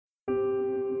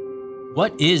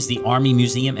What is the Army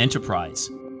Museum Enterprise?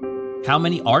 How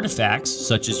many artifacts,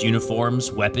 such as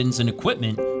uniforms, weapons, and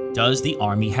equipment, does the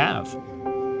Army have?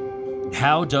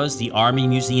 How does the Army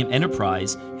Museum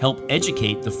Enterprise help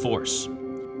educate the force?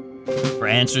 For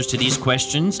answers to these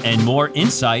questions and more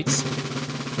insights,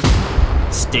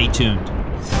 stay tuned.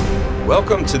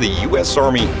 Welcome to the U.S.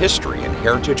 Army History and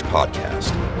Heritage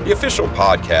Podcast, the official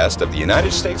podcast of the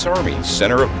United States Army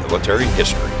Center of Military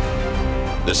History.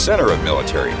 The Center of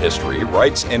Military History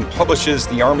writes and publishes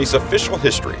the Army's official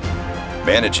history,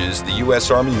 manages the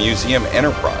U.S. Army Museum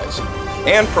Enterprise,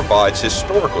 and provides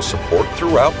historical support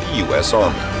throughout the U.S.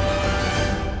 Army.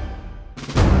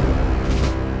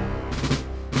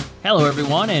 Hello,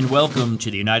 everyone, and welcome to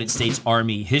the United States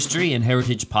Army History and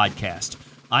Heritage Podcast.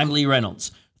 I'm Lee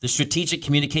Reynolds, the Strategic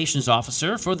Communications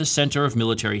Officer for the Center of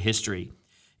Military History.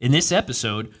 In this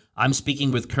episode, I'm speaking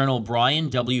with Colonel Bryan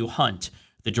W. Hunt,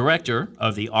 the Director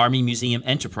of the Army Museum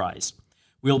Enterprise.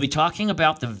 We'll be talking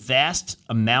about the vast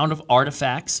amount of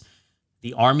artifacts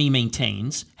the Army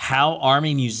maintains, how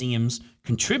Army museums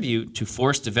contribute to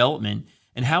force development,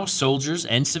 and how soldiers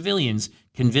and civilians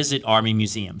can visit Army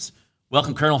museums.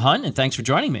 Welcome, Colonel Hunt, and thanks for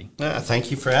joining me.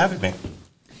 Thank you for having me.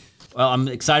 Well, I'm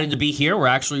excited to be here. We're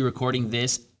actually recording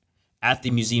this at the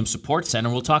Museum Support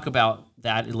Center. We'll talk about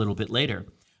that a little bit later.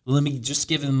 Let me just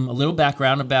give them a little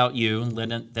background about you and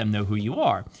let them know who you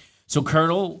are. So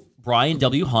Colonel Bryan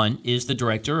W. Hunt is the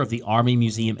director of the Army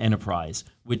Museum Enterprise,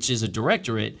 which is a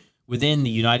directorate within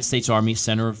the United States Army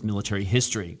Center of Military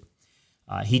History.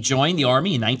 He joined the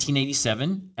Army in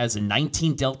 1987 as a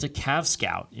 19 Delta Cav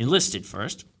Scout, enlisted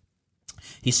first.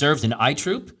 He served in I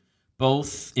Troop,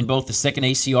 in both the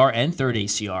 2nd ACR and 3rd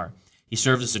ACR. He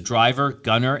served as a driver,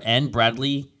 gunner, and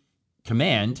Bradley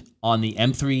Command on the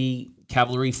M3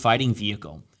 Cavalry Fighting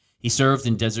Vehicle. He served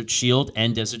in Desert Shield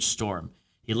and Desert Storm.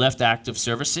 He left active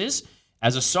services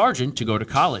as a sergeant to go to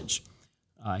college.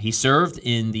 He served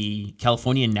in the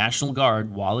California National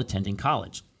Guard while attending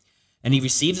college. And he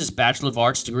received his Bachelor of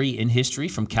Arts degree in History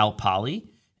from Cal Poly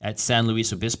at San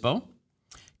Luis Obispo.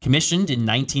 Commissioned in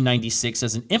 1996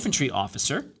 as an infantry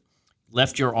officer.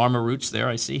 Left your armor roots there,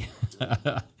 I see.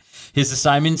 His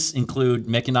assignments include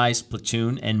mechanized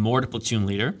platoon and mortar platoon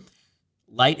leader,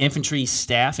 light infantry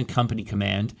staff and company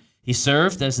command. He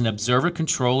served as an observer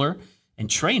controller and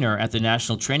trainer at the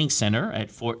National Training Center at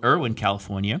Fort Irwin,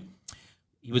 California.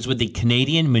 He was with the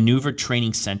Canadian Maneuver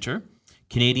Training Center,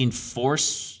 Canadian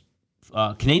Forces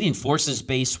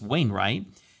Base Wainwright,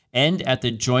 and at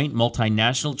the Joint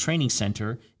Multinational Training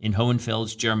Center in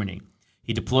Hohenfels, Germany.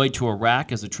 He deployed to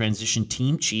Iraq as a transition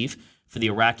team chief for the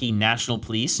Iraqi National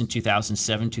Police in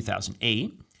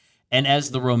 2007-2008, and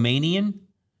as the Romanian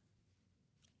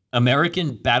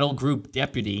American Battle Group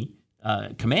Deputy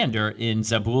Commander in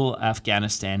Zabul,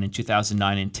 Afghanistan in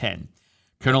 2009 and 10.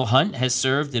 Colonel Hunt has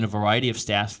served in a variety of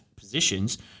staff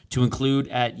positions to include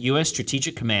at U.S.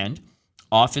 Strategic Command,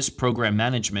 Office Program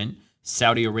Management,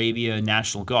 Saudi Arabia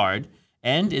National Guard,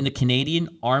 and in the Canadian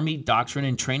Army Doctrine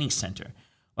and Training Center.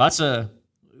 Well,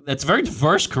 that's a very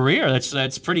diverse career.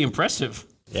 That's pretty impressive.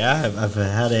 Yeah, I've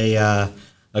had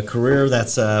a career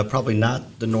that's probably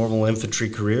not the normal infantry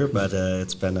career, but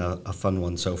it's been a fun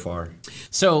one so far.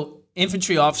 So,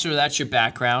 infantry officer, that's your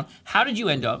background. How did you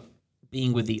end up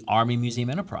being with the Army Museum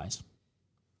Enterprise?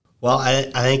 Well,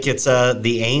 I think it's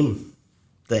the AIM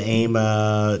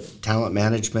talent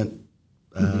management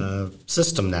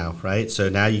system now, right? So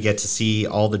now you get to see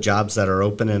all the jobs that are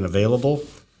open and available.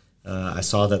 I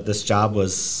saw that this job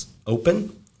was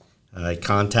open. I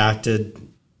contacted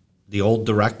the old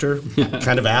director,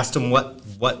 kind of asked him what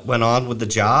went on with the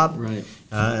job, right?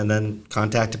 And then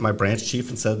contacted my branch chief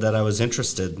and said that I was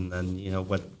interested, and then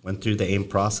went through the AIM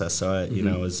process. So it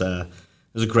was a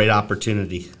great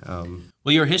opportunity.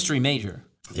 Well, you're a history major.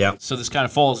 Yeah. So this kind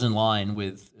of falls in line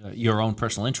with your own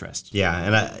personal interest.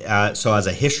 Yeah, and so as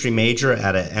a history major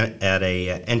at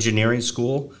a engineering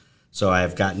school, so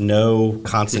I've got no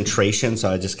concentration.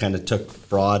 So I just kind of took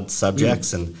broad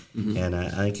subjects, and I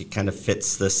think it kind of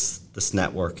fits this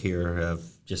network here of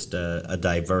just a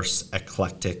diverse,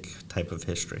 eclectic type of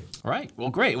history. All right. Well,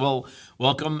 great. Well,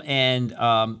 welcome, and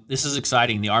this is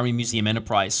exciting, the Army Museum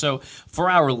Enterprise. So for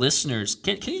our listeners,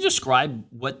 can you describe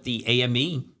what the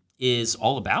AME is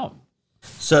all about?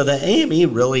 So the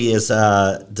AME really is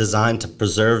designed to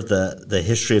preserve the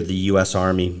history of the U.S.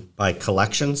 Army by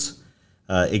collections,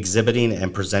 exhibiting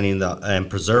and presenting and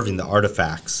preserving the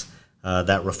artifacts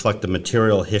that reflect the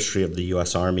material history of the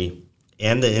U.S. Army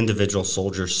and the individual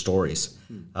soldiers' stories,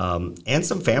 and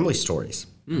some family stories.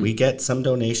 We get some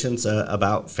donations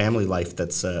about family life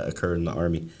that's occurred in the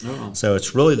Army. Oh. So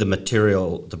it's really the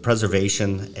material, the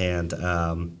preservation, and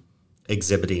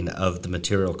exhibiting of the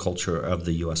material culture of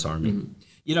the U.S. Army. Mm-hmm.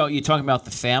 You know, you're talking about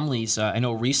the families. I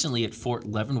know recently at Fort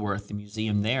Leavenworth, the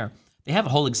museum there, they have a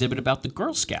whole exhibit about the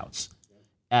Girl Scouts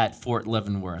at Fort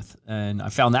Leavenworth, and I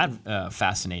found that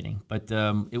fascinating. But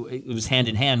it was hand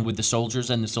in hand with the soldiers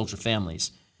and the soldier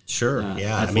families. Sure,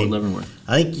 yeah. At Fort Leavenworth.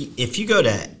 I think if you go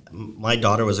to, my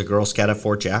daughter was a Girl Scout at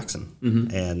Fort Jackson,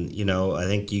 and I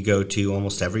think you go to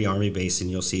almost every Army base and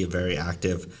you'll see a very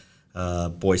active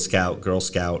Boy Scout, Girl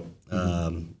Scout,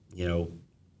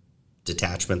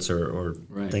 detachments or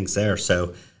things there.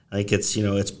 So I think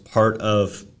it's part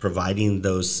of providing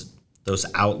those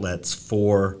outlets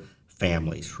for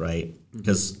families, right?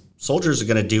 Because soldiers are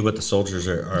going to do what the soldiers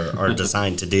are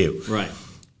designed to do. Right.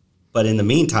 But in the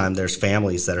meantime, there's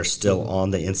families that are still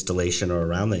on the installation or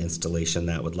around the installation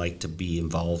that would like to be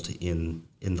involved in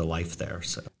the life there.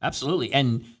 So absolutely.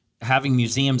 And having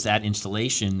museums at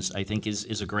installations, I think,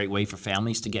 is a great way for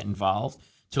families to get involved,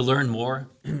 to learn more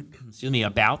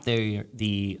about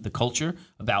the culture,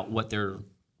 about what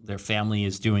their family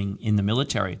is doing in the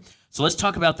military. So let's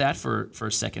talk about that for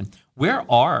a second. Where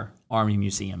are Army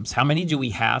museums? How many do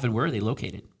we have, and where are they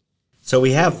located? So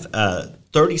we have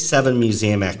 37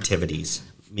 museum activities,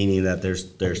 meaning that there's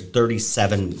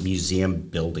 37 museum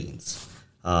buildings,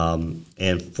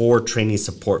 and 4 training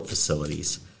support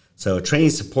facilities. So a training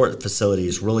support facility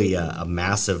is really a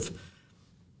massive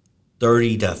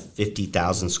 30 to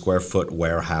 50,000 square foot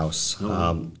warehouse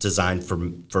designed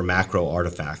for macro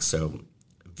artifacts, so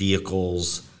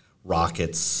vehicles,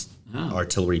 rockets,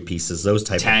 artillery pieces, those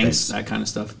type of things. Tanks, that kind of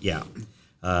stuff. Yeah.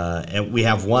 And we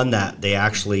have one that they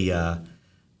actually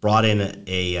brought in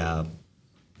an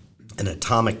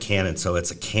atomic cannon, so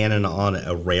it's a cannon on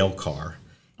a rail car,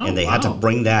 and they had to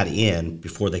bring that in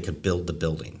before they could build the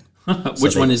building.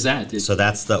 Which one is that? So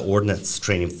that's the Ordnance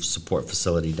Training Support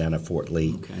Facility down at Fort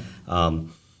Lee. Okay.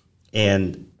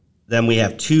 And then we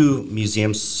have 2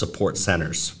 museum support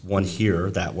centers, one here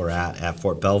that we're at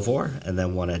Fort Belvoir, and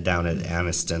then one down at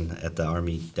Anniston at the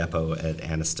Army Depot at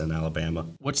Anniston, Alabama.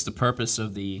 What's the purpose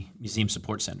of the museum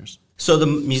support centers? So the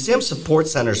museum support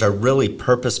centers are really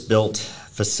purpose-built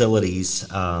facilities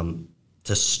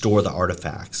to store the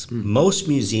artifacts. Most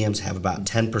museums have about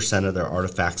 10% of their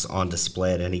artifacts on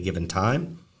display at any given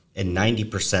time, and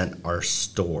 90% are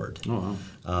stored. Oh,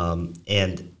 wow.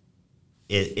 And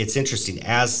it's interesting.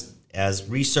 As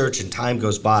research and time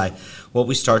goes by, what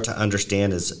we start to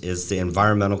understand is the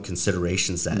environmental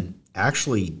considerations that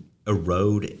actually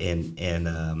erode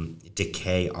and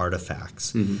decay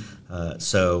artifacts.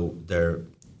 So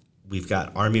we've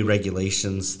got Army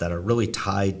regulations that are really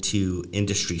tied to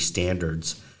industry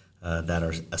standards that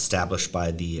are established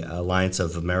by the Alliance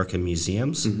of American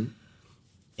Museums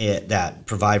that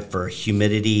provide for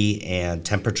humidity and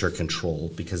temperature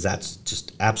control, because that's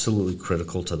just absolutely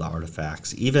critical to the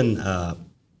artifacts. Even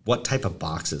what type of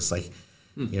boxes, like,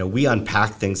 we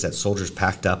unpack things that soldiers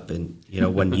packed up and,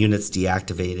 when units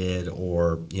deactivated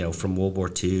or, from World War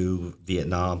II,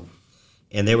 Vietnam,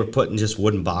 and they were put in just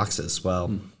wooden boxes.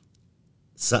 Well,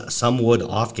 some wood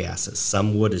off gases,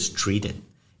 some wood is treated,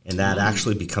 and that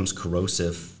actually becomes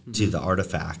corrosive to the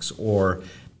artifacts, or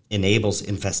enables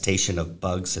infestation of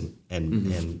bugs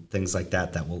and things like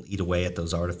that will eat away at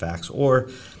those artifacts. Or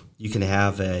you can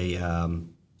have a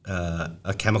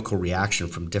chemical reaction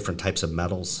from different types of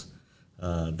metals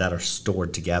that are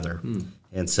stored together.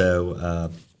 And so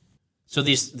so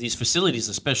these facilities,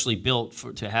 especially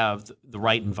built to have the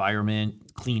right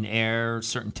environment, clean air,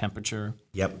 certain temperature.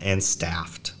 Yep, and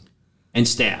staffed. And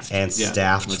staffed. And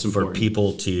staffed for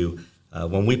people to...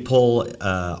 when we pull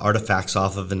artifacts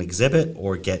off of an exhibit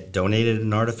or get donated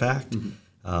an artifact,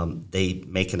 they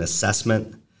make an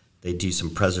assessment, they do some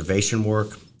preservation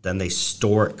work, then they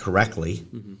store it correctly,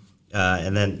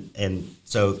 and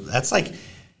so that's like,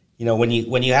 when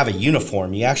you have a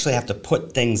uniform, you actually have to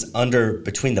put things under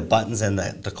between the buttons and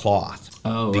the cloth,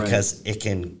 because it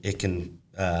can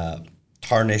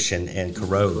tarnish and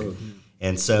corrode,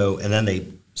 and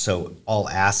then So all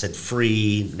acid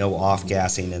free, no off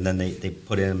gassing, and then they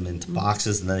put them into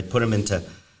boxes, and then they put them into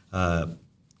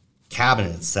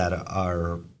cabinets that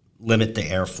limit the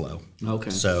airflow. Okay.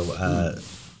 So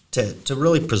to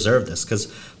really preserve this, because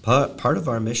part of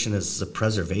our mission is the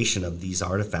preservation of these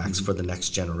artifacts for the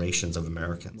next generations of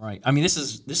Americans. Right. I mean, this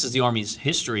is the Army's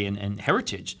history and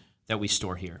heritage that we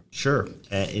store here. Sure.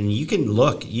 And you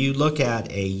look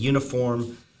at a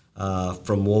uniform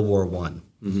from World War I.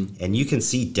 And you can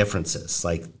see differences.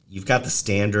 Like, you've got the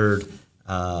standard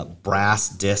brass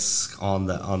disc on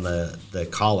the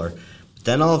collar, but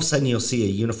then all of a sudden you'll see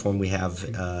a uniform we have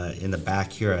in the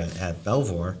back here at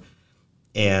Belvoir,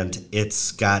 and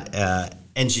it's got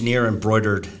engineer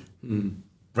embroidered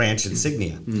branch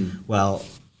insignia. Well,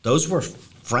 those were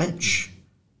French.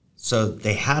 So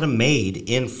they had them made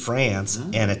in France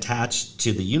and attached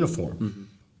to the uniform.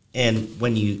 And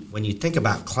when you think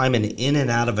about climbing in and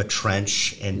out of a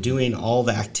trench and doing all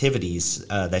the activities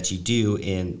that you do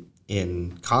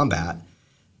in combat,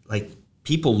 like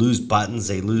people lose buttons,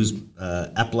 they lose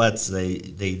epaulets,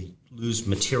 they lose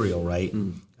material, right?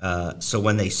 So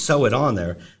when they sew it on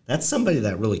there, that's somebody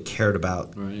that really cared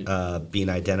about being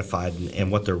identified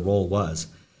and what their role was.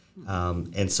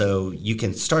 And so you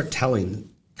can start telling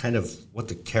kind of what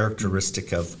the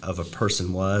characteristic of a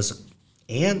person was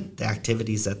and the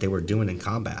activities that they were doing in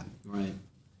combat. Right.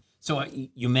 So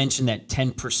you mentioned that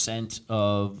 10%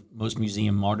 of most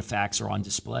museum artifacts are on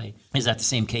display. Is that the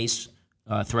same case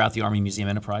throughout the Army Museum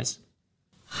enterprise?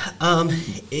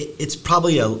 It's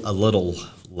probably a little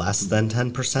less than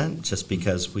 10%, just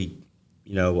because we,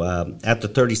 at the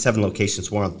 37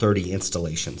 locations, we're on 30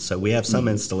 installations. So we have some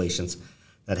installations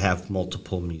that have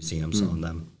multiple museums on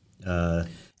them.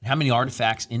 How many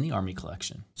artifacts in the Army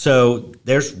collection? So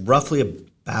there's roughly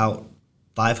about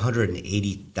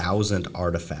 580,000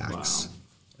 artifacts.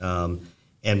 Wow.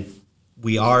 And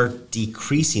we are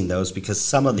decreasing those because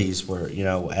some of these were,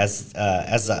 as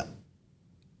a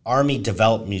Army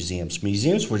developed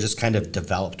museums were just kind of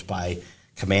developed by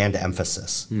command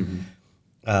emphasis.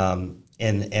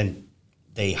 And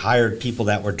they hired people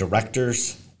that were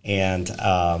directors and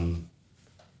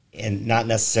not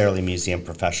necessarily museum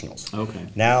professionals. Okay.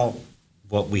 Now,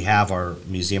 what we have are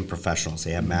museum professionals.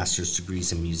 They have master's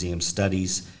degrees in museum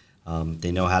studies.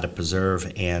 They know how to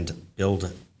preserve and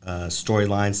build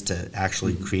storylines to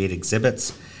actually create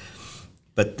exhibits.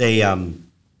 But they,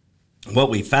 what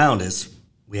we found is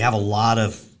we have a lot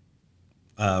of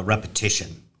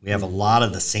repetition. We have a lot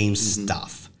of the same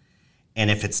stuff.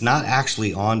 And if it's not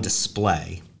actually on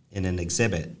display in an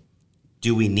exhibit,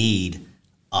 do we need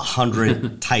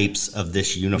 100 types of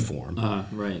this uniform?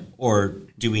 Right. Or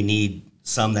do we need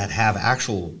some that have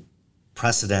actual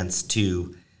precedence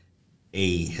to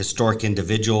a historic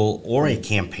individual or a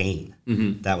campaign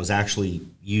that was actually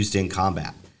used in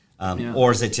combat?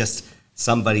 Or is it just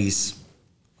somebody's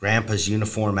grandpa's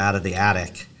uniform out of the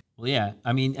attic? Well, yeah.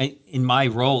 I mean, in my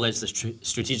role as the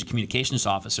strategic communications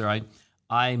officer,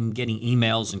 I'm getting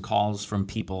emails and calls from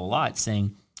people a lot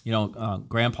saying,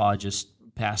 Grandpa just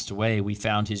passed away. We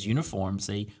found his uniforms.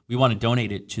 We want to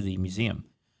donate it to the museum.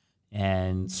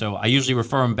 And so I usually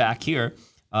refer them back here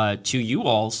to you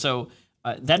all. So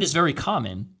that is very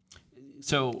common.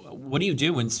 So what do you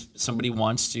do when somebody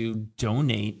wants to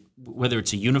donate, whether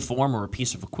it's a uniform or a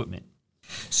piece of equipment?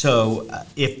 So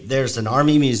if there's an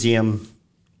Army museum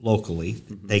locally,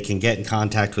 they can get in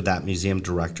contact with that museum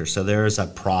director. So there is a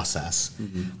process.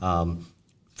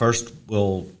 First,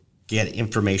 we'll get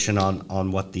information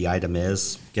on what the item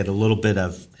is, get a little bit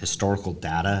of historical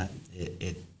data.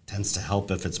 It tends to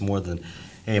help if it's more than,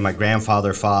 hey, my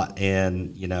grandfather fought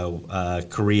in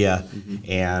Korea,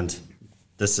 and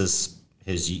this is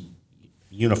his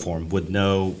uniform, with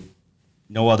no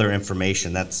other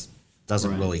information. That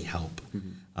doesn't really help.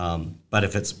 But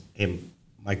if it's, hey,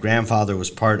 my grandfather was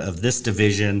part of this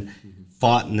division,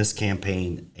 fought in this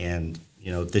campaign, and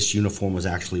this uniform was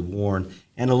actually worn,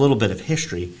 and a little bit of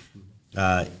history,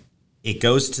 it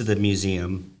goes to the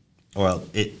museum, or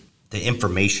the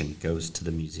information goes to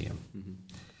the museum.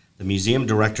 The museum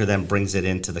director then brings it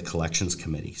into the collections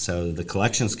committee. So the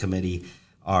collections committee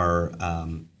are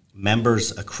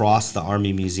members across the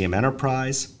Army Museum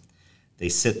enterprise. They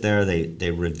sit there,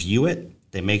 they review it,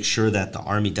 they make sure that the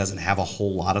Army doesn't have a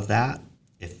whole lot of that.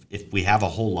 If we have a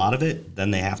whole lot of it,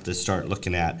 then they have to start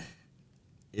looking at,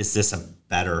 is this a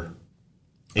better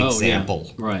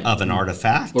example of an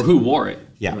artifact? Or who wore it?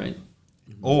 Yeah. Right.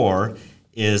 Or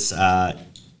is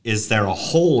there a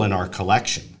hole in our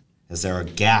collection? Is there a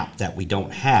gap that we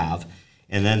don't have?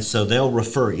 And then so they'll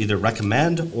either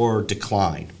recommend or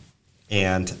decline.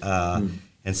 And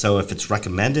so if it's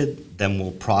recommended, then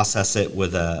we'll process it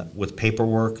with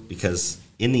paperwork, because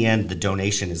in the end, the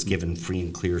donation is given free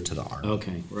and clear to the Army.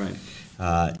 Okay, right.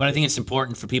 But I think it's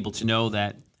important for people to know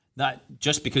that not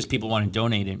just because people want to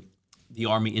donate it, the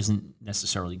Army isn't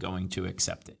necessarily going to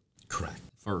accept it. Correct.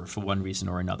 For one reason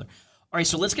or another. All right,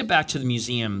 so let's get back to the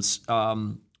museums.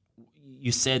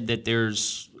 You said that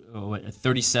there's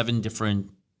 37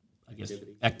 different,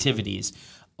 activities.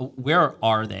 Where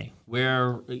are they?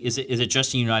 Where is it? Is it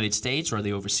just in the United States, or are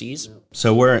they overseas?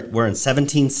 So we're in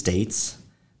 17 states,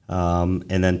 and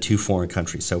then 2 foreign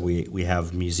countries. So we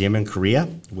have a museum in Korea,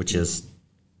 which is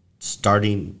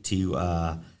starting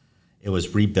to. It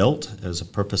was rebuilt. It was a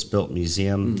purpose-built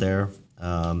museum there,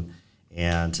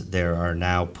 and they are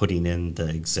now putting in the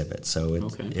exhibit. So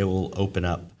it will open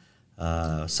up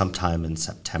sometime in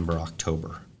September,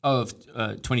 October of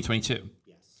 2022.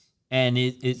 Yes. And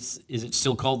is it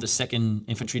still called the 2nd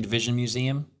Infantry Division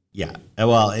Museum? Yeah.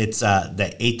 Well, it's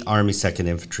the 8th Army 2nd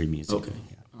Infantry Museum. Okay.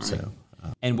 Yeah. Right. So.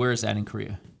 And where is that in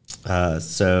Korea?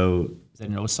 So is that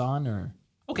in Osan or?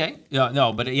 Okay.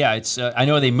 No, but it's. I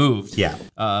know they moved. Yeah.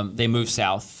 They moved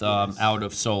south out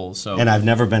of Seoul. So. And I've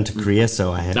never been to Korea,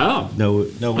 so I had no.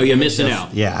 Oh, you're missing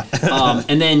out. Yeah.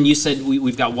 And then you said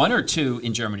we've got 1 or 2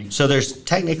 in Germany. So there's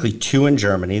technically 2 in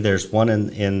Germany. There's one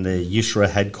in the Yusra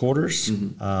headquarters,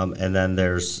 and then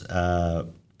there's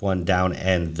one down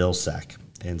in Vilseck,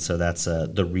 and so that's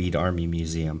the Reed Army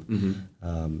Museum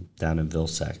down in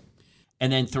Vilseck.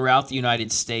 And then throughout the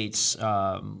United States,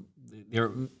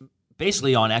 they're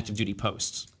basically on active duty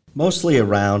posts. Mostly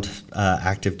around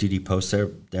active duty posts.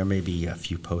 There may be a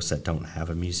few posts that don't have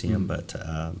a museum, but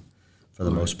for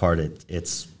the most part,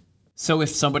 it's. So if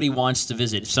somebody wants to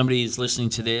visit, if somebody is listening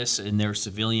to this and they're a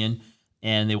civilian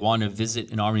and they want to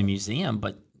visit an Army museum,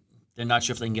 but they're not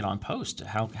sure if they can get on post,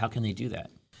 how can they do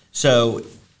that? So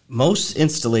most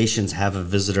installations have a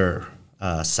visitor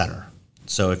center.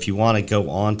 So if you want to go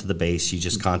on to the base, you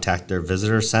just contact their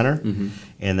visitor center,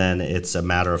 and then it's a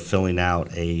matter of filling out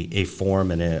a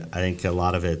form, and I think a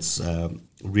lot of it's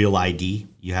real ID.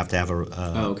 You have to have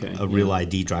a real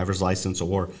ID driver's license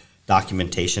or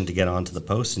documentation to get onto the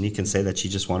post, and you can say that you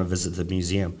just want to visit the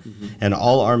museum. And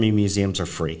all Army museums are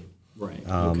free. Right.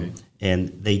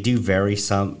 And they do vary.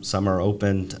 Some are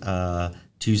opened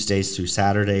Tuesdays through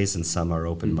Saturdays, and some are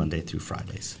open Monday through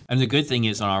Fridays. And the good thing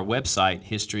is on our website,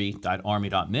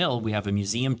 history.army.mil, we have a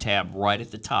museum tab right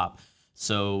at the top.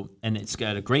 So, and it's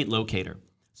got a great locator.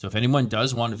 So if anyone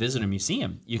does want to visit a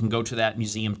museum, you can go to that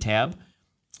museum tab.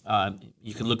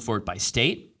 You can look for it by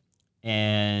state,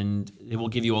 and it will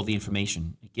give you all the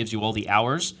information. It gives you all the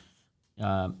hours.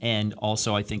 And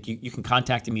also, I think you can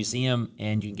contact the museum,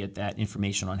 and you can get that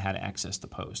information on how to access the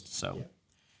post. So. Yeah.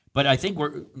 But I think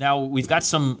we've got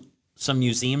some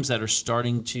museums that are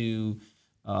starting to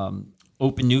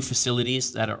open new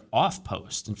facilities that are off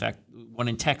post. In fact, one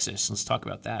in Texas. Let's talk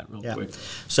about that real quick.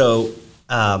 So,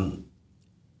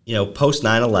 post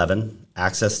 9/11,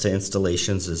 access to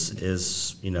installations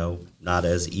is not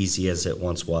as easy as it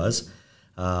once was,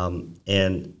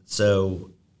 and so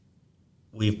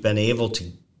we've been able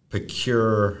to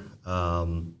procure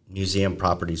museum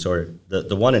properties, or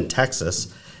the one in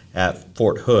Texas at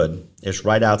Fort Hood is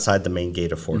right outside the main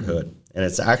gate of Fort Hood. And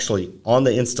it's actually on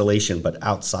the installation, but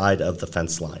outside of the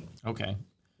fence line. Okay.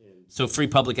 So free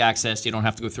public access, you don't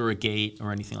have to go through a gate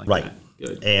or anything like that.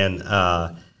 Good. And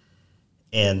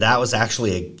that was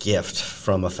actually a gift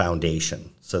from a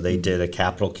foundation. So they did a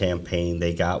capital campaign.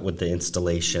 They got with the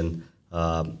installation,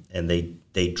 and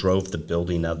they drove the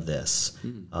building of this.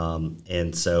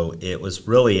 And so it was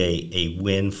really a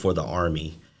win for the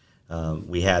Army.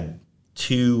 We had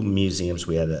 2 museums.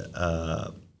 We had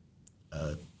a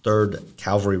 3rd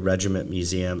Cavalry Regiment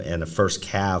Museum and a 1st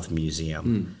Cav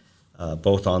Museum,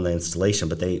 both on the installation,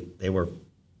 but they were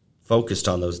focused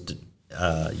on those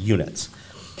units.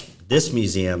 This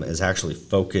museum is actually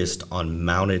focused on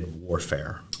mounted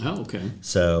warfare. Oh, okay.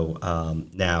 So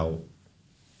now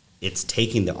it's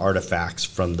taking the artifacts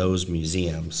from those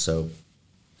museums. So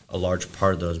a large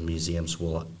part of those museums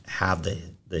will have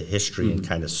the history and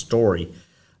kind of story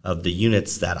of the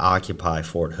units that occupy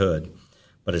Fort Hood,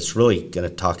 but it's really going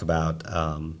to talk about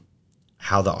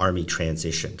how the Army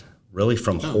transitioned, really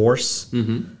from horse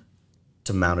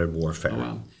to mounted warfare. Oh,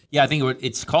 wow. Yeah, I think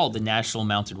it's called the National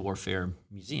Mounted Warfare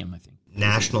Museum, I think.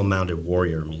 National Mounted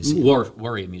Warrior Museum.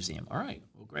 Warrior Museum. All right.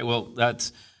 Well, great. Well,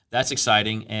 that's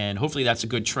exciting, and hopefully that's a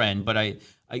good trend, but I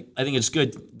think it's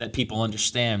good that people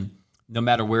understand no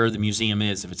matter where the museum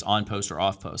is, if it's on post or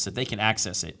off post, that they can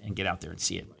access it and get out there and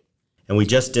see it. And we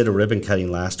just did a ribbon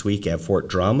cutting last week at Fort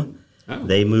Drum. Oh.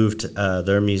 They moved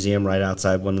their museum right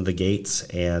outside one of the gates,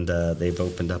 and they've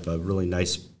opened up a really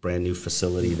nice brand new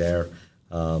facility there.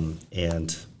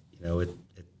 And it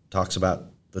talks about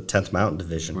the 10th Mountain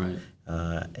Division, right.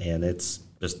 And it's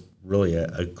just really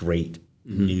a great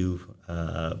new.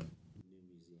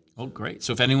 Oh, great!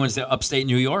 So if anyone's upstate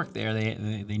New York,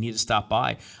 they need to stop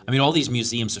by. I mean, all these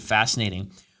museums are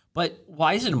fascinating, but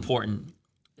why is it important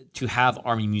to have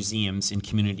Army museums in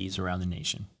communities around the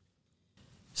nation?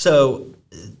 So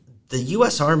the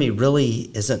U.S. Army really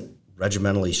isn't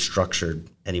regimentally structured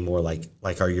anymore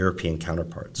like our European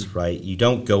counterparts, right? You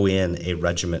don't go in a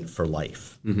regiment for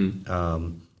life.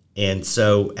 And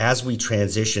so as we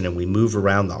transition and we move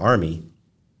around the Army,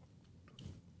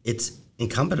 it's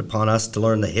incumbent upon us to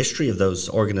learn the history of those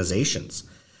organizations.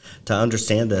 to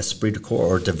understand the esprit de corps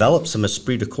or develop some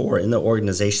esprit de corps in the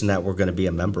organization that we're going to be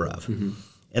a member of.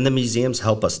 And the museums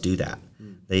help us do that.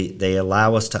 They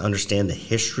allow us to understand the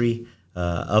history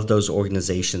of those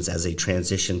organizations as they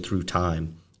transition through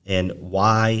time, and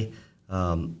why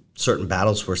certain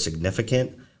battles were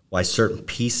significant, why certain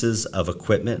pieces of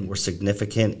equipment were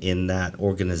significant in that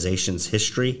organization's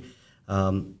history.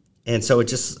 And so it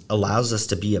just allows us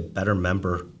to be a better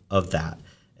member of that.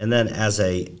 And then as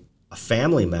a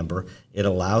family member, it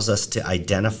allows us to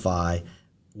identify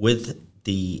with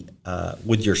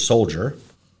your soldier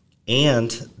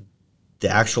and the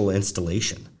actual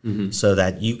installation, so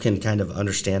that you can kind of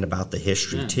understand about the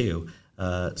history too.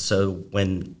 So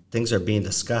when things are being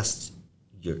discussed,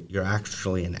 you're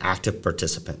actually an active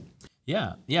participant.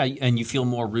 Yeah, and you feel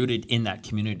more rooted in that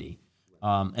community.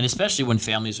 And especially when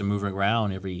families are moving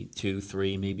around every 2,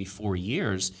 3, maybe 4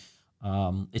 years,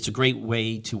 it's a great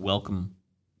way to welcome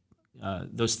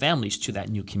those families to that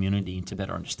new community and to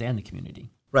better understand the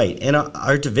community. Right, and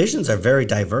our divisions are very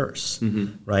diverse,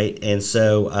 right? And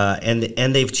so,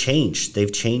 and they've changed.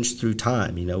 They've changed through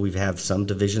time. You know, we've have some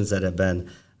divisions that have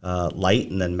been light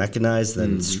and then mechanized,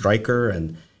 then striker,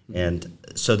 and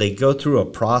so they go through a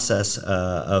process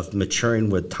of maturing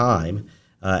with time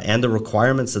and the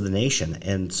requirements of the nation.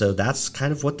 And so that's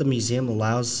kind of what the museum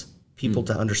allows people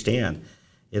to understand.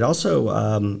 It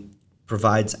also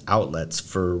provides outlets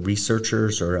for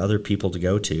researchers or other people to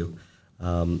go to.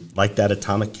 Like that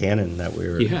atomic cannon that we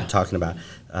were talking about.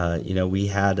 We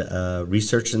had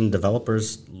research and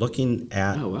developers looking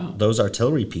at those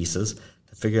artillery pieces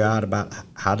to figure out about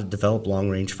how to develop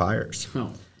long-range fires.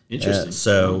 Oh,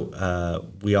 interesting.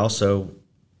 We also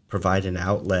provide an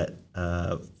outlet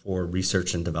for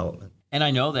research and development. And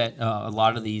I know that a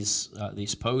lot of these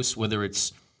posts, whether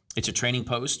it's a training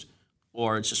post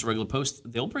or it's just a regular post,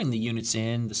 they'll bring the units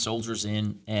in, the soldiers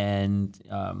in, and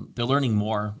they're learning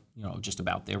more, just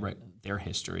about their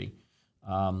history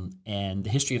and the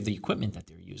history of the equipment that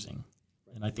they're using.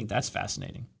 And I think that's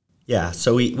fascinating. Yeah,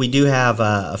 so we do have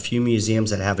a few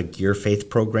museums that have a gear faith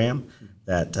program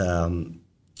that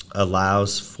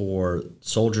allows for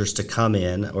soldiers to come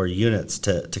in, or units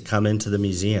to come into the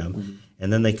museum,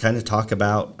 and then they kind of talk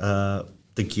about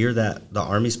the gear that the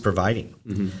Army's providing,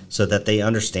 so that they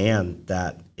understand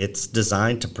that it's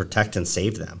designed to protect and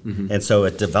save them. And so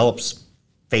it develops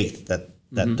faith that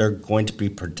they're going to be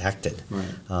protected. Right.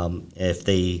 If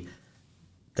they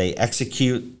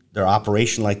execute their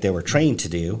operation like they were trained to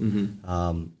do,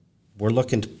 we're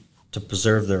looking to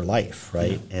preserve their life,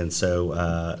 right? Yeah. And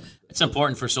so it's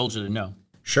important for a soldier to know.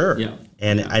 Sure. Yeah.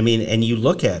 And I mean, and you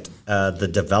look at the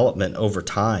development over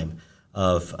time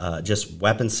of just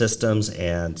weapon systems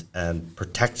and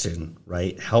protection,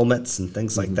 right? Helmets and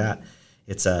things like that.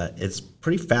 It's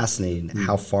pretty fascinating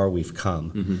how far we've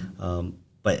come.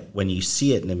 But when you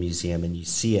see it in a museum and you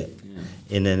see it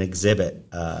in an exhibit,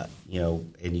 and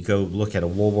you go look at a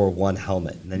World War I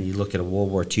helmet, and then you look at a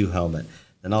World War II helmet,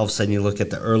 then all of a sudden you look at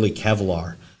the early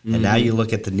Kevlar, and now you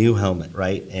look at the new helmet,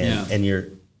 right? And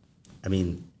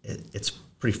it's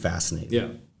pretty fascinating. Yeah.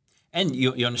 And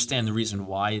you understand the reason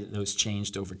why those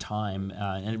changed over time,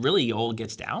 and it really all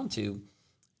gets down to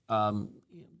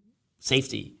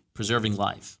safety, preserving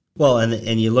life. Well,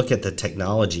 and you look at the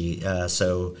technology.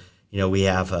 We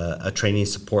have a training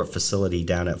support facility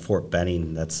down at Fort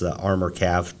Benning. That's the Armor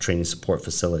Cav training support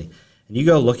facility. And you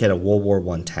go look at a World War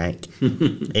I tank,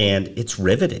 and it's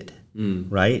riveted,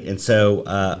 right? And so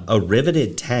a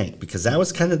riveted tank, because that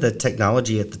was kind of the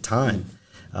technology at the time.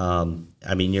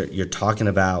 You're talking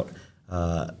about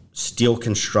steel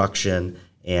construction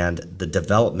and the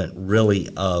development really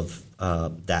of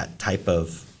that type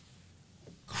of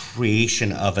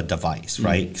creation of a device,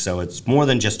 right? So it's more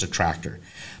than just a tractor.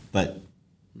 But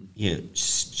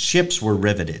ships were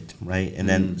riveted, right? And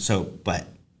then but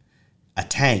a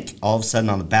tank all of a sudden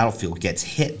on the battlefield gets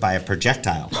hit by a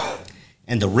projectile,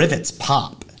 and the rivets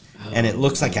pop, and it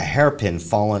looks like a hairpin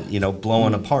falling,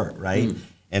 blowing apart, right?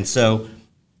 And so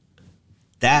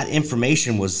that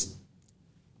information was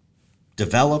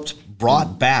developed,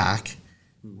 brought back,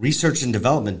 research and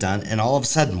development done, and all of a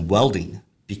sudden welding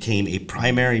became a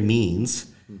primary means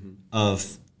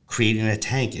of creating a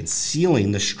tank and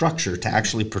sealing the structure to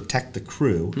actually protect the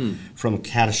crew from a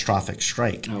catastrophic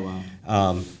strike. Oh,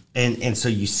 wow. And so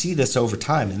you see this over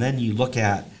time, and then you look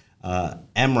at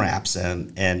MRAPs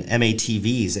and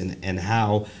MATVs and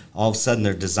how all of a sudden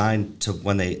they're designed to,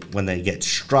 when they get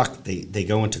struck, they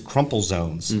go into crumple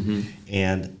zones,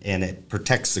 and it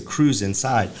protects the crews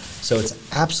inside. So it's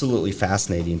absolutely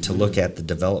fascinating to look at the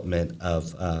development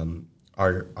of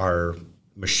our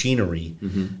machinery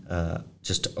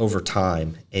just over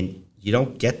time, and you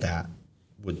don't get that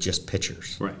with just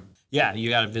pictures. Right. Yeah, you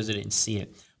got to visit it and see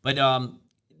it. But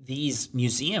these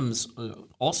museums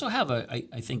also have,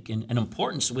 I think, an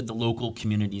importance with the local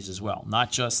communities as well,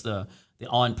 not just the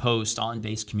on-post,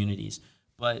 on-base communities,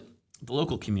 but the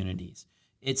local communities.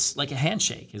 It's like a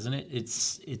handshake, isn't it?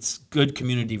 It's good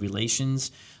community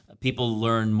relations. People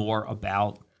learn more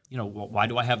about, why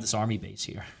do I have this Army base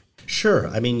here? Sure.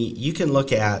 I mean, you can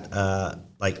look at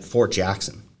like Fort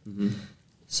Jackson. Mm-hmm.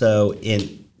 So in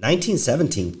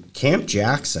 1917, Camp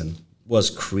Jackson was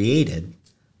created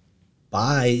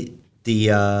by the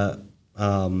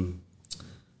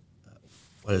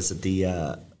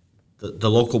the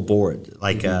local board,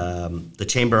 like the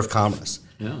Chamber of Commerce,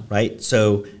 right?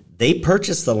 So they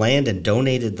purchased the land and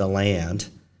donated the land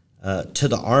to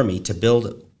the Army to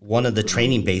build one of the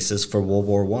training bases for World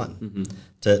War I,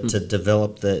 to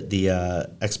develop the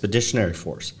expeditionary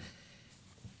force.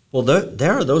 Well,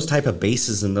 there are those type of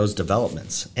bases and those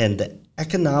developments, and the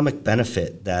economic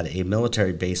benefit that a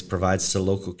military base provides to the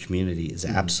local community is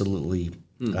absolutely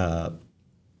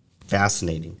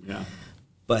fascinating. Yeah.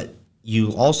 But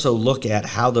you also look at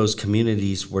how those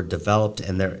communities were developed,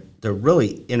 and they're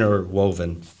really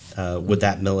interwoven with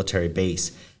that military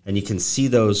base. And you can see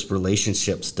those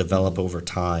relationships develop over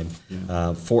time.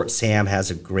 Yeah. Fort Sam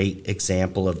has a great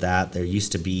example of that. There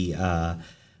used to be,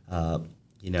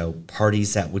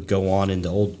 parties that would go on in the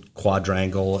old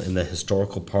quadrangle in the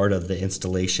historical part of the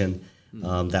installation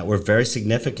that were very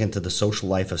significant to the social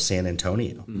life of San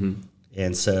Antonio. Mm-hmm.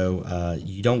 And so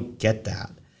you don't get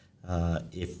that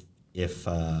if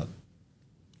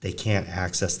they can't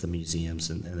access the museums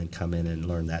and then come in and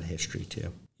learn that history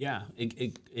too. Yeah,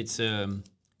 it's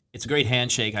a great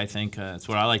handshake. I think it's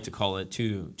what I like to call it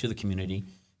to the community,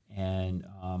 and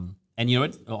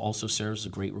it also serves a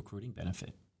great recruiting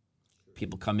benefit.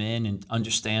 People come in and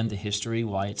understand the history,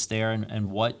 why it's there,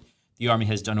 and what the Army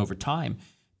has done over time.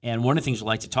 And one of the things we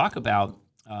like to talk about,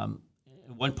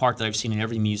 one part that I've seen in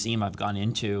every museum I've gone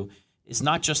into, is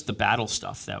not just the battle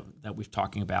stuff that we're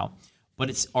talking about, but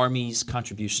it's Army's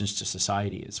contributions to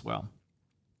society as well,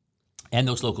 and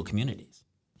those local communities.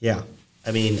 Yeah,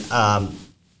 I mean, and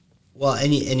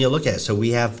you look at it. So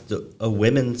we have a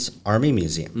women's Army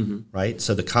museum, right?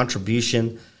 So the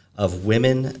contribution of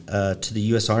women to the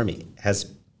U.S. Army has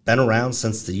been around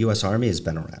since the U.S. Army has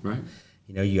been around. Right.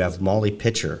 You have Molly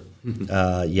Pitcher,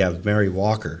 you have Mary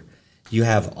Walker, you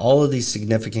have all of these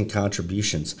significant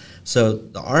contributions. So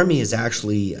the Army has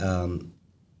actually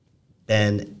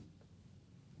been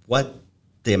what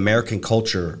the American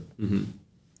culture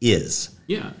is.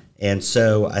 Yeah. And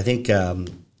so I think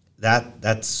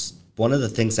that's one of the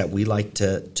things that we like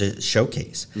to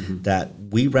showcase, that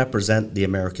we represent the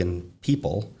American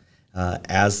people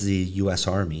as the U.S.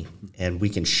 Army, and we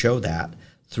can show that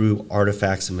through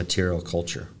artifacts and material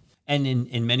culture. And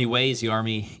in many ways, the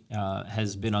Army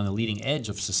has been on the leading edge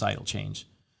of societal change.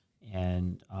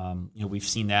 And we've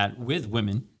seen that with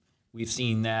women. We've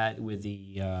seen that with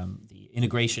the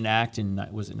Integration Act in,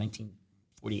 was it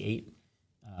 1948,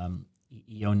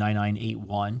 EO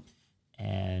 9981.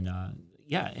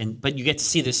 But you get to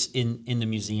see this in the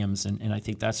museums, and I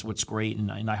think that's what's great.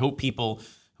 And I hope people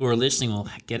who are listening will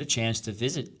get a chance to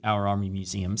visit our Army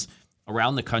museums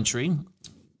around the country,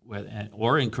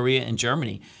 or in Korea and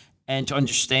Germany, and to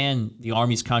understand the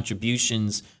Army's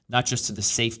contributions, not just to the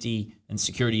safety and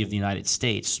security of the United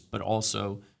States, but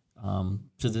also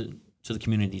to the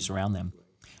communities around them.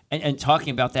 And talking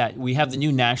about that, we have the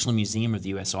new National Museum of the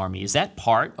U.S. Army. Is that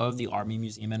part of the Army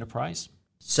Museum enterprise?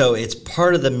 So it's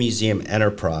part of the museum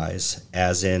enterprise,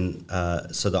 as in,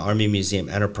 so the Army Museum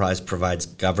enterprise provides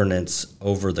governance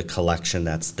over the collection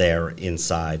that's there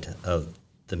inside of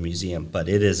the museum, but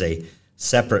it is a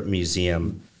separate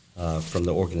museum from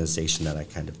the organization that I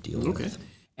kind of deal with.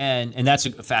 And that's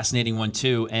a fascinating one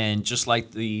too. And just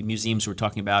like the museums we're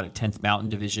talking about at 10th Mountain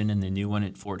Division and the new one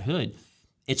at Fort Hood,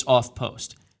 it's off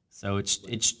post. So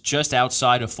it's just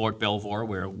outside of Fort Belvoir,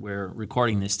 where we're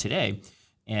recording this today.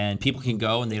 And people can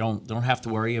go, and they don't have to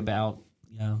worry about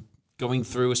going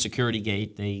through a security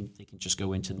gate. They can just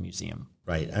go into the museum.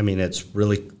 Right. I mean, it's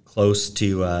really close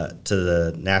to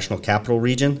the National Capital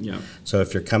Region. Yeah. So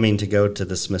if you're coming to go to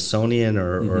the Smithsonian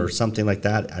or something like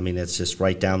that, I mean, it's just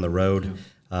right down the road.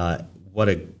 Yeah. What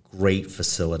a great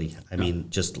facility. I mean,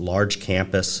 just large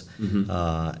campus,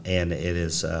 and it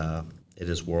is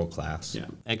world class. Yeah.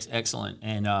 Excellent.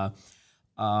 And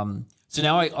so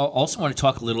now I also want to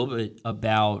talk a little bit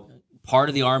about part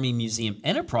of the Army Museum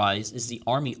enterprise is the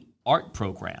Army Art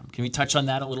Program. Can we touch on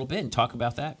that a little bit and talk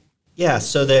about that? Yeah,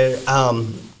 so there,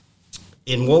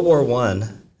 in World War I,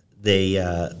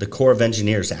 the Corps of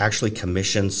Engineers actually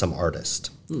commissioned some artists.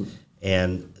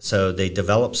 And so they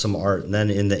developed some art, and then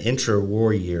in the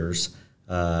intra-war years,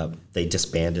 they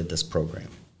disbanded this program.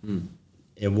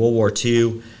 In World War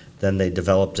II, then they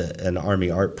developed an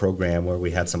Army art program where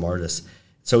we had some artists.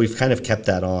 So we've kind of kept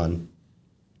that on.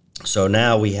 So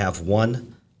now we have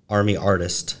one Army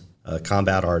artist, a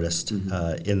combat artist,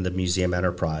 in the museum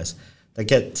enterprise that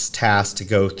gets tasked to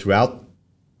go throughout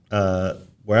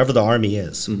wherever the Army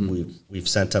is. We've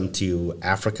sent them to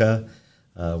Africa.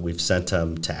 We've sent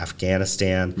them to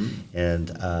Afghanistan.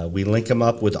 And we link them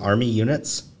up with Army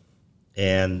units.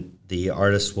 And the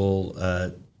artist will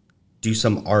do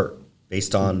some art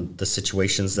based on the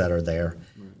situations that are there.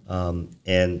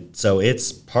 And so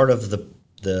it's part of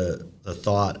the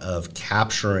thought of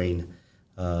capturing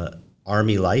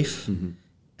Army life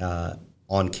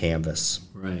on canvas.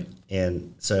 Right.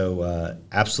 And so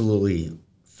absolutely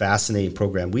fascinating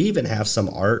program. We even have some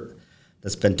art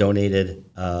that's been donated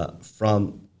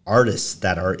from artists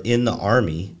that are in the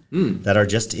Army, that are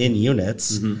just in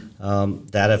units,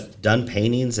 that have done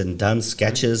paintings and done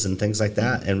sketches and things like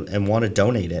that, and want to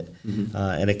donate it.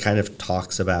 And it kind of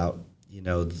talks about,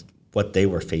 what they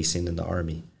were facing in the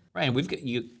Army. Right, and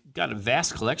you got a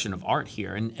vast collection of art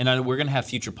here, and we're going to have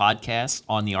future podcasts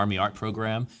on the Army Art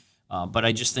Program, but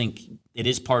I just think it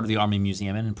is part of the Army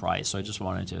Museum Enterprise, so I just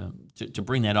wanted to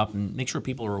bring that up and make sure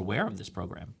people are aware of this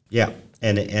program. Yeah,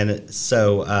 and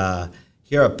so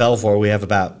here at Belvoir, we have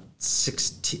about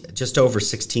just over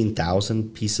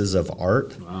 16,000 pieces of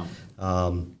art. Wow.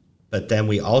 But then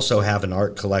we also have an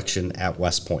art collection at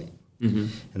West Point, and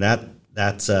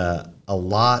that's a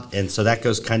lot, and so that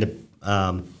goes kind of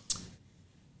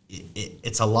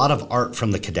it's a lot of art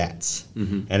from the cadets,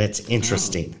 and it's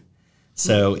interesting.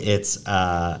 So it's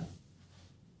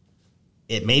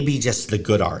it may be just the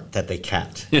good art that they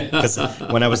kept, because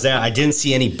when I was there, I didn't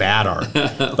see any bad art,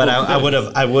 but I would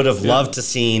have loved to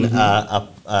seen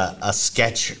a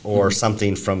sketch or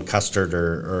something from Custard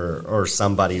or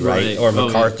somebody, right? Or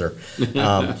MacArthur.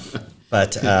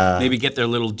 But maybe get their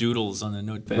little doodles on the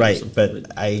notepad. Right,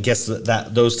 but I guess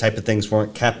that those type of things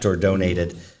weren't kept or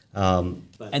donated. And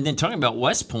then talking about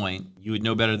West Point, you would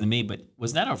know better than me, but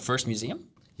was that our first museum?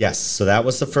 Yes, so that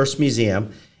was the first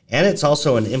museum, and it's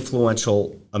also an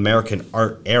influential American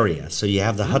art area. So you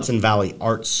have the Hudson Valley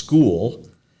Art School,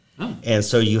 and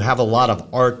so you have a lot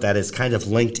of art that is kind of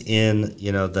linked in,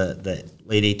 the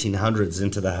late 1800s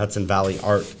into the Hudson Valley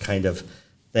art kind of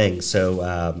thing.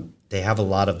 So they have a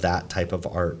lot of that type of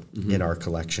art in our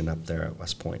collection up there at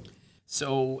West Point.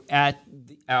 So at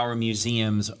our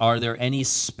museums, are there any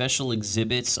special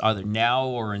exhibits, either now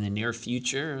or in the near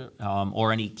future,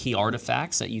 or any key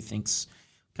artifacts that you think's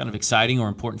kind of exciting or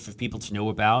important for people to know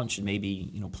about and should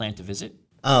maybe plan to visit?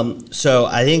 So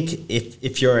I think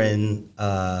if you're in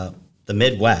the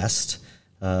Midwest,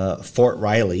 Fort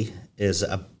Riley is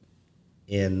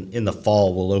in the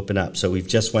fall will open up. So we've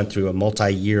just went through a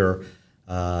multi-year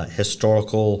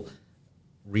historical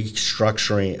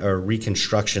restructuring or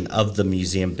reconstruction of the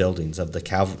museum buildings of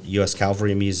the U.S.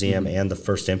 Cavalry Museum and the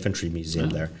 1st Infantry Museum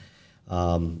there.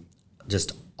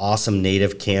 Just awesome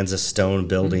native Kansas stone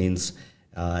buildings,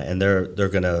 and they're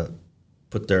going to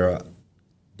put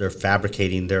they're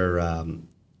fabricating their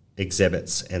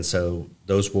exhibits, and so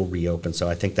those will reopen. So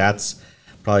I think that's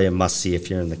probably a must-see if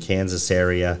you're in the Kansas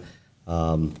area.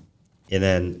 And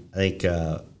then I think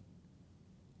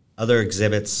other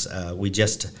exhibits, we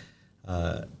just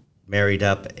married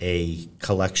up a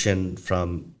collection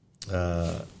from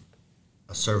a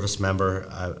service member,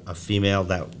 a female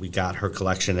that we got her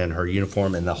collection and her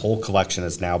uniform, and the whole collection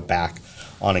is now back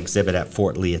on exhibit at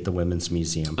Fort Lee at the Women's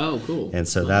Museum. Oh, cool. And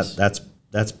so nice.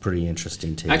 That's pretty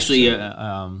interesting too. Actually,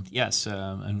 yes,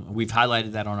 and we've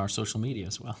highlighted that on our social media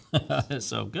as well.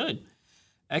 So good.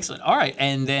 Excellent. All right,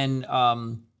 and then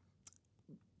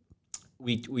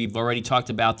we've already talked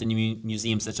about the new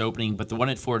museums that's opening, but the one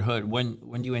at Fort Hood, when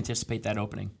do you anticipate that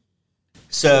opening?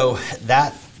 So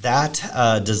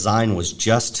that design was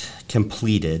just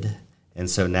completed, and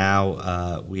so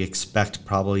now we expect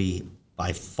probably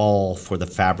by fall for the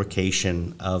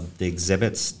fabrication of the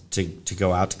exhibits to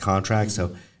go out to contract.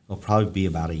 So it'll probably be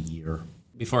about a year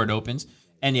before it opens.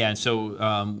 And yeah, so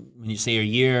when you say a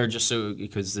year, just so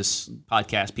because this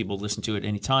podcast people listen to it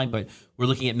any time, but we're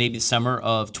looking at maybe the summer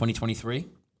of 2023.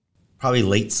 Probably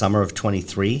late summer of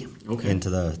 23 into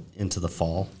the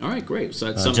fall. All right, great.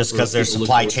 So that's just because there's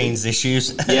supply chains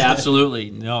issues. Yeah, absolutely.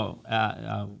 No,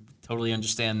 totally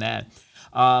understand that.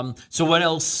 So what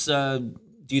else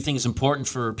do you think is important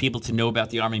for people to know about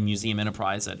the Army Museum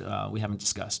Enterprise that we haven't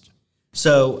discussed?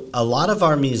 So a lot of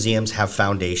our museums have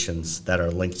foundations that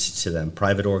are linked to them,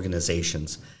 private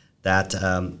organizations that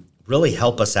really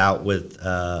help us out with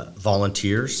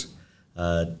volunteers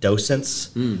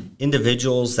docents,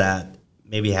 individuals that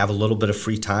maybe have a little bit of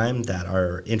free time that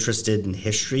are interested in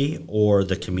history or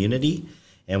the community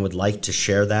and would like to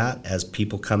share that as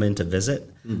people come in to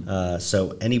visit.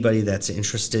 So anybody that's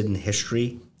interested in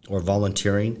history or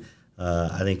volunteering,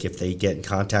 I think if they get in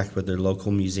contact with their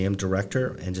local museum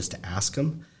director and just ask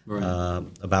them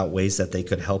about ways that they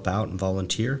could help out and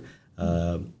volunteer,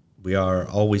 we are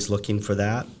always looking for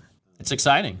that. It's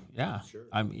exciting. Yeah. Sure.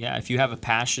 If you have a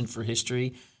passion for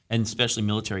history and especially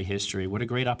military history, what a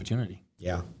great opportunity.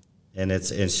 Yeah. And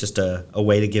it's just a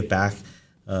way to give back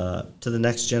to the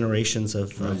next generations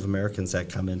of Americans that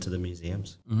come into the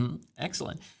museums. Mm-hmm.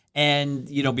 Excellent. And,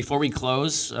 before we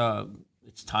close,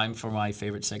 it's time for my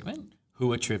favorite segment,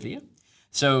 Whoa Trivia.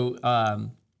 So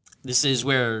this is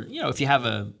where, if you have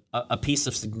a piece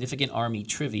of significant Army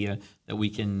trivia that we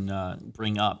can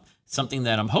bring up, something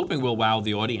that I'm hoping will wow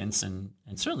the audience and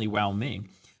certainly wow me.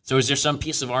 So is there some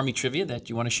piece of Army trivia that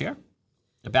you want to share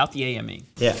about the AME?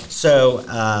 Yeah.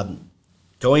 So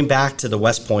going back to the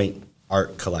West Point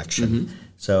art collection.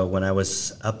 So when I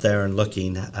was up there and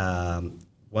looking,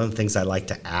 one of the things I like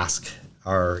to ask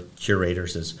our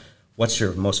curators is, what's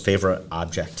your most favorite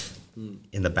object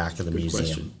in the back of the museum?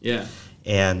 Question. Yeah.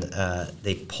 And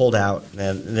they pulled out,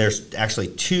 and there's actually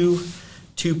two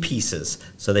pieces.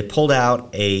 So they pulled out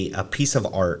a piece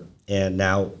of art, and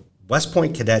now West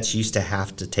Point cadets used to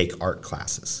have to take art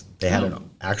classes. They had an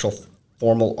actual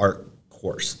formal art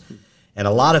course. And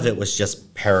a lot of it was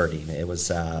just parroting. It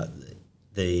was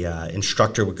the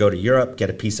instructor would go to Europe, get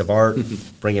a piece of art,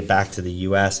 bring it back to the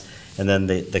U.S., and then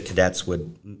the cadets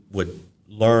would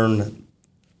learn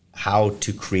how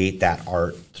to create that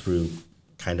art through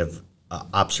kind of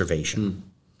observation.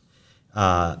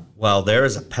 Well, there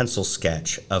is a pencil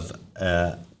sketch of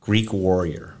a Greek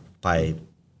warrior by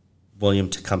William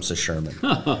Tecumseh Sherman.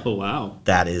 Oh, wow.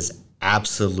 That is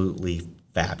absolutely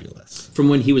fabulous. From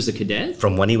when he was a cadet?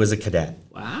 From when he was a cadet.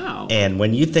 Wow. And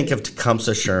when you think of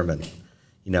Tecumseh Sherman,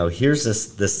 here's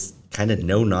this kind of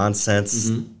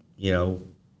no-nonsense,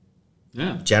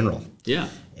 general. Yeah.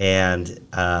 And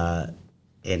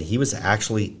he was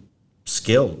actually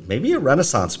skilled, maybe a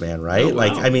Renaissance man, right? Oh,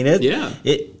 wow.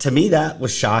 It to me that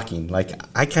was shocking. Like,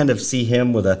 I kind of see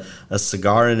him with a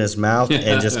cigar in his mouth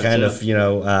and just kind of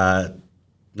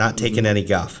not taking any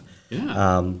guff.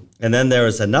 Yeah. And then there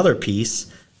was another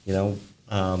piece,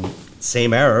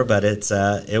 same era, but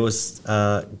it was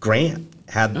Grant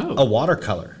had a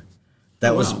watercolor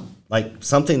that was like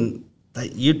something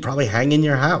that you'd probably hang in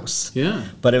your house. Yeah.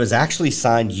 But it was actually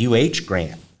signed U.H.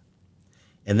 Grant.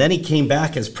 And then he came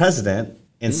back as president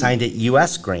and signed it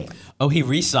U.S. Grant. Oh, he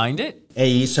re-signed it?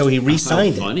 So he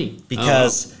re-signed it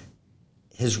because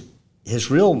his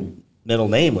real middle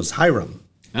name was Hiram.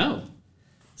 Oh.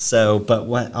 So,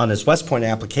 but on his West Point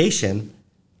application,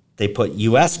 they put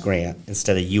U.S. Grant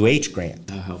instead of U.H.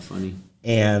 Grant. Oh, how funny.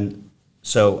 And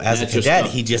so as a cadet,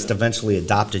 he just eventually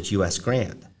adopted U.S.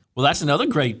 Grant. Well, that's another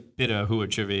great bit of Whoa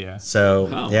Trivia. So,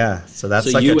 so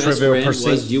that's like US a trivial Grant pursuit.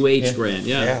 was UH Grant,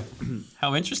 yeah.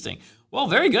 How interesting. Well,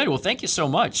 very good. Well, thank you so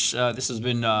much. This has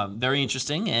been very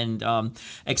interesting and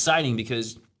exciting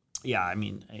because,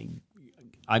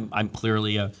 I'm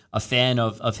clearly a fan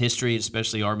of history,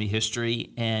 especially Army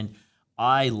history, and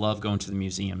I love going to the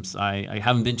museums. I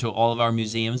haven't been to all of our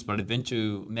museums, but I've been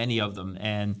to many of them,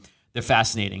 and they're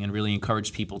fascinating and really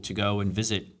encourage people to go and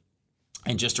visit.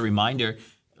 And just a reminder,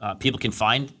 people can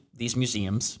find these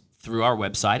museums through our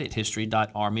website at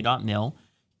history.army.mil.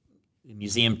 The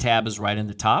museum tab is right in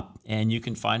the top, and you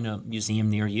can find a museum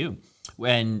near you.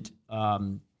 And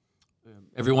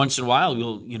every once in a while,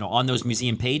 we'll, on those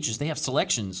museum pages, they have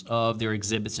selections of their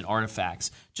exhibits and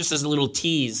artifacts, just as a little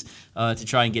tease to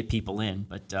try and get people in.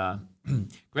 But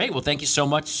great. Well, thank you so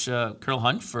much, Colonel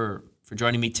Hunt, for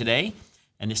joining me today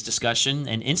and this discussion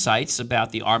and insights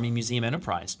about the Army Museum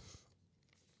Enterprise.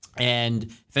 And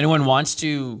if anyone wants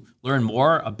to learn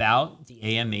more about the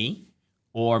AME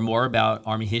or more about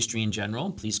Army history in general,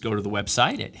 please go to the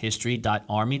website at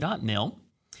history.army.mil.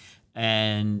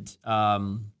 And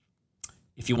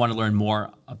if you want to learn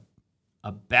more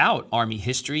about Army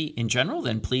history in general,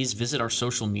 then please visit our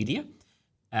social media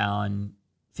on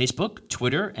Facebook,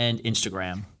 Twitter, and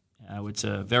Instagram. It's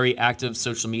a very active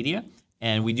social media,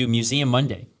 and we do Museum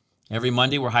Monday. Every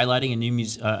Monday, we're highlighting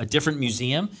a different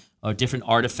museum, or different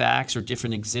artifacts, or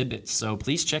different exhibits. So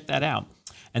please check that out.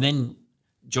 And then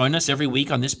join us every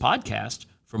week on this podcast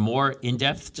for more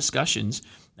in-depth discussions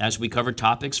as we cover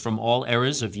topics from all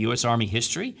eras of U.S. Army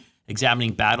history,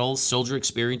 examining battles, soldier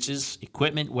experiences,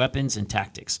 equipment, weapons, and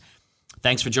tactics.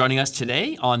 Thanks for joining us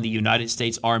today on the United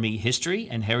States Army History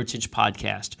and Heritage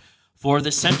Podcast. For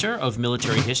the Center of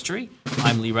Military History,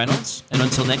 I'm Lee Reynolds, and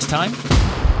until next time,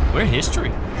 we're history.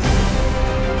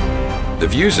 The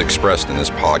views expressed in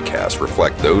this podcast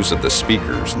reflect those of the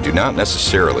speakers and do not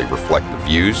necessarily reflect the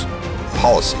views,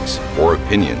 policies, or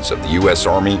opinions of the U.S.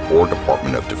 Army or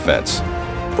Department of Defense.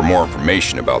 For more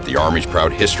information about the Army's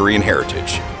proud history and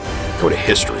heritage, go to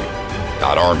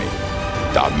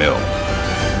history.army.mil.